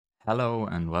Hello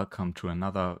and welcome to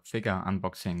another figure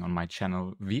unboxing on my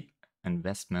channel Veep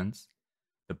Investments,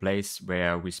 the place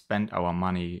where we spend our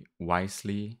money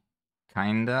wisely,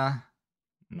 kinda,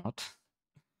 not.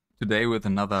 Today with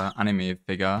another anime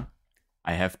figure.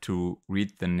 I have to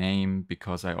read the name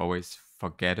because I always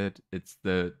forget it. It's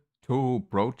the Touhou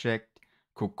project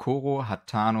Kokoro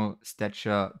Hatano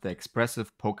Stature, the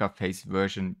expressive poker face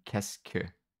version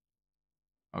Keske.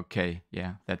 Okay,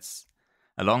 yeah, that's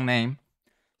a long name.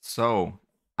 So,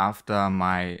 after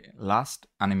my last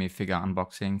anime figure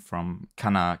unboxing from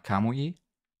Kana Kamui,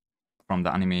 from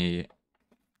the anime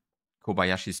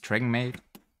Kobayashi's Dragon Maid,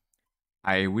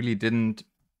 I really didn't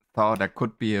thought there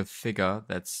could be a figure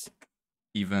that's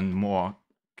even more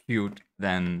cute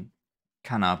than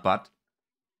Kana, but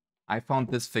I found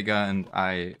this figure and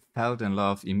I fell in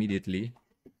love immediately.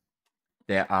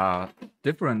 There are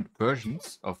different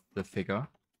versions of the figure.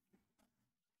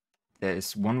 There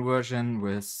is one version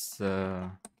with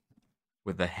a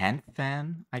hand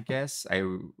fan, I guess. I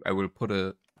will put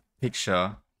a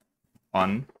picture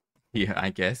on here, I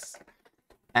guess.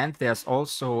 And there's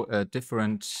also a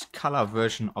different color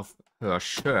version of her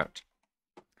shirt.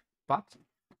 But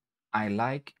I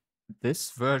like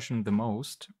this version the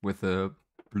most with a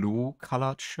blue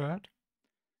colored shirt.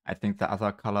 I think the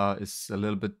other color is a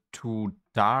little bit too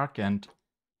dark and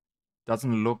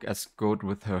doesn't look as good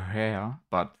with her hair,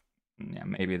 but yeah,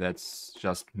 maybe that's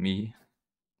just me.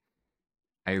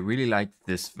 I really like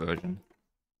this version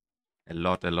a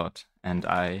lot, and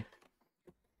I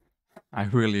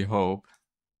really hope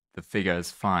the figure is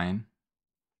fine.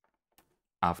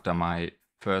 After my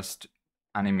first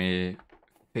anime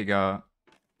figure,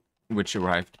 which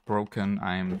arrived broken,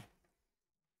 I'm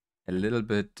a little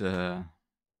bit,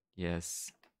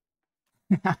 yes,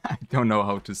 I don't know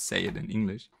how to say it in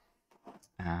English.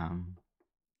 Um,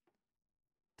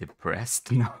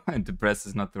 Depressed? No, depressed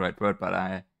is not the right word, but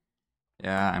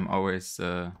I'm always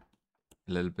a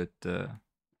little bit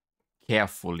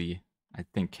carefully. I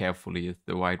think carefully is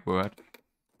the right word.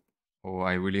 Oh,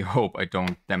 I really hope I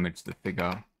don't damage the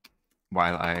figure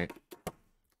while I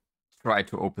try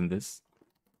to open this.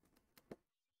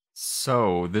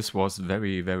 So this was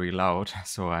very loud,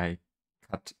 so I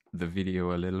cut the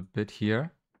video a little bit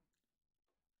here.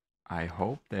 I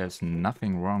hope there's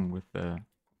nothing wrong with the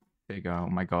figure. Oh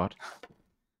my god.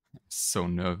 I'm so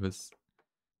nervous.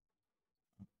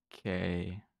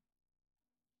 Okay.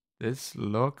 This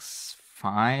looks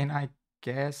fine, I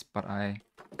guess, but I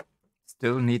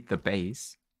still need the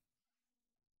base.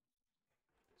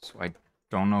 So I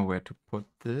don't know where to put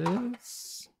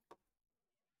this.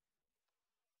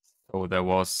 So there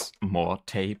was more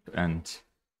tape and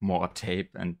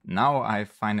now I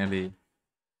finally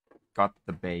got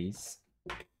the base.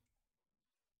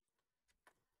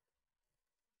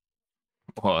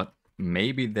 Or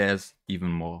maybe there's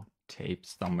even more tape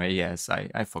somewhere. Yes,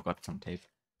 I forgot some tape.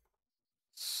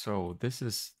 So this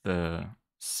is the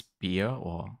spear,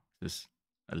 or this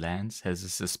a lance. Has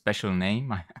this a special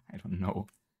name? I don't know.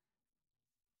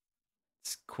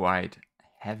 It's quite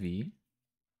heavy.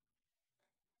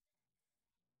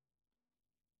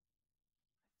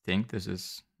 I think this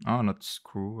is, oh, not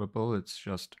screwable. It's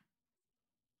just,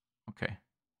 okay.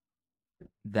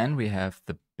 Then we have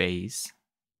the base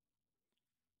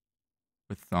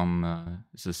with some,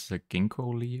 is this a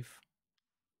ginkgo leaf?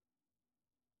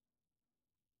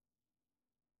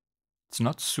 It's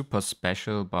not super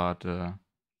special, but I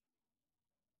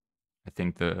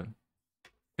think the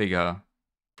figure,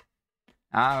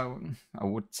 I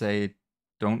would say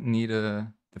the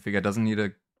figure doesn't need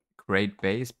a great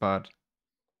base, but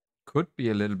could be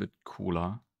a little bit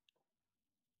cooler.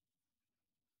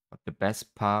 But the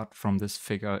best part from this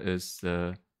figure is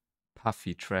the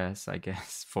puffy dress, I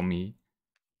guess, for me.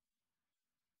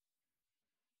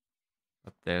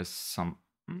 But there's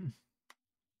something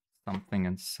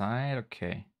inside.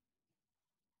 Okay.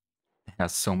 There are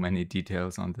so many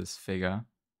details on this figure,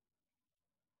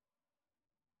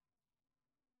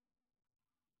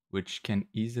 which can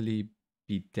easily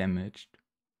be damaged.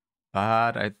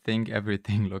 But I think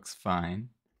everything looks fine.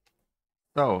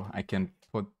 So I can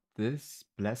put this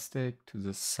plastic to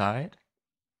the side.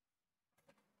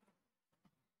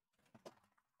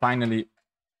 Finally,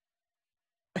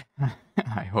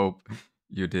 I hope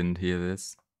you didn't hear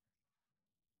this.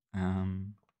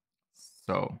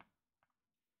 So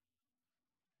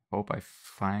hope I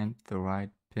find the right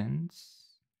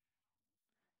pins.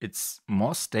 It's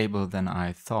more stable than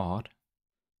I thought.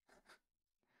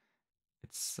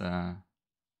 It's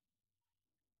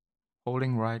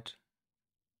holding right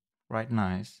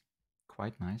nice,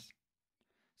 quite nice.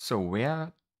 So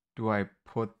where do I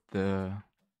put the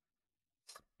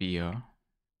spear?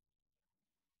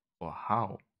 or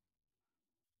how?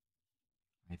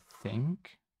 I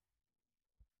think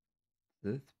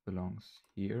this belongs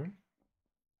here.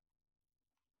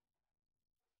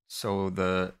 So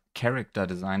the character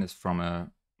design is from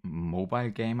a mobile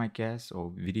game, I guess,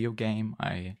 or video game.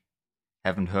 I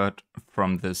haven't heard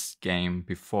from this game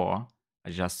before. I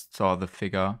just saw the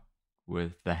figure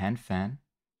with the hand fan.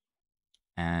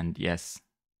 And yes,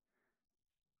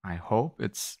 I hope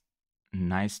it's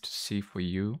nice to see for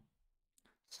you.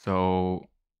 So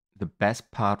the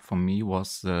best part for me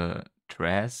was the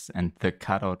dress and the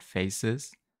cutout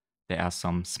faces. There are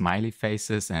some smiley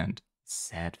faces and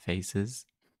sad faces.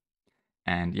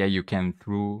 And yeah, you can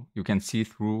see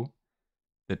through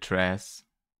the dress.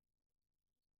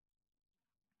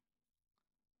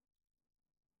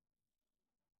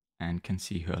 And can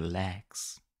see her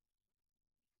legs.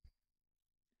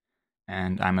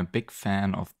 And I'm a big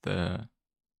fan of the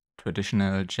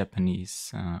traditional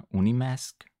Japanese oni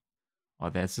mask. Or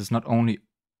there's not only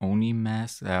oni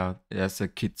mask, there's a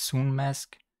kitsune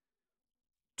mask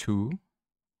too.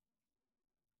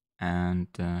 And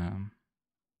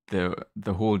the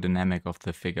whole dynamic of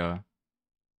the figure,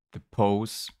 the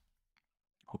pose.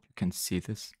 Hope you can see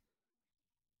this.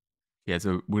 She has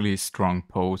a really strong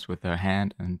pose with her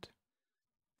hand and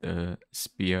the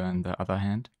spear in the other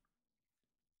hand,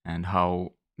 and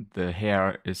how the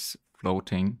hair is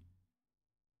floating,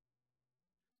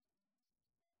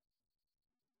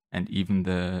 and even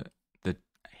the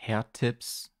hair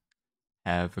tips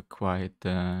have a quite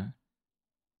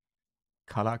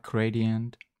color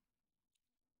gradient.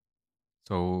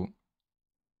 So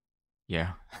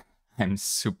yeah, I'm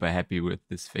super happy with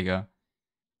this figure,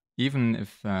 even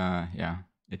if yeah,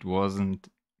 it wasn't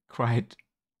quite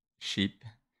cheap.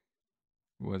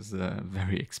 It was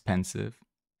very expensive.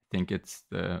 I think it's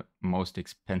the most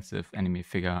expensive anime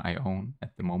figure I own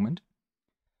at the moment.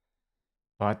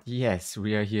 But yes,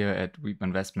 we are here at Weep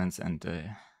Investments, and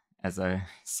as I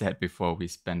said before, we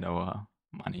spend our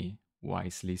money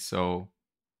wisely. So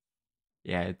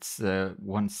yeah, it's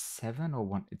 1/7 or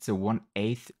one. It's a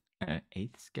 1/8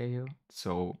 eighth scale,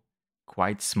 so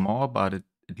quite small, but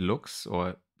it looks,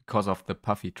 or because of the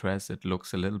puffy dress, it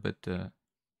looks a little bit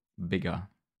bigger.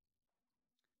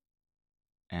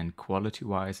 And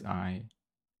quality-wise, I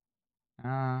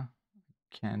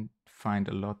can't find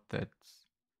a lot that's.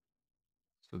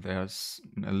 So there's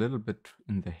a little bit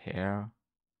in the hair,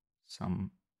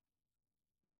 some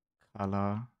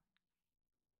color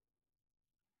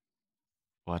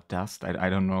or dust. I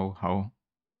don't know how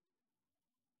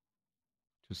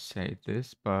to say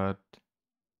this, but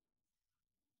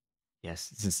yes,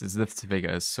 this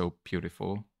figure is so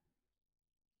beautiful.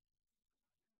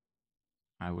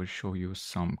 I will show you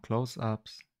some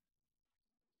close-ups.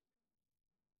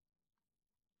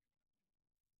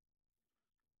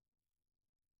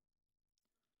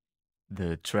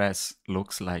 The dress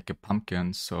looks like a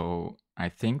pumpkin, so I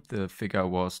think the figure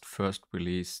was first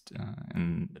released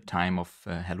in the time of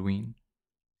Halloween.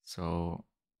 So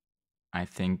I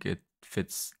think it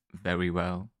fits very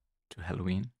well to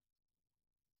Halloween.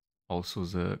 Also,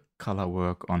 the color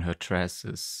work on her dress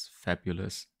is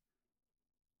fabulous.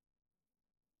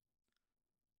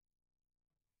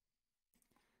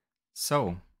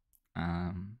 So,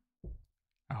 I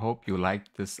hope you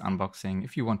liked this unboxing.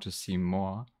 If you want to see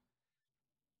more,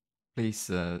 please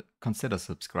consider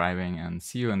subscribing, and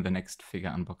see you in the next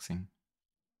figure unboxing.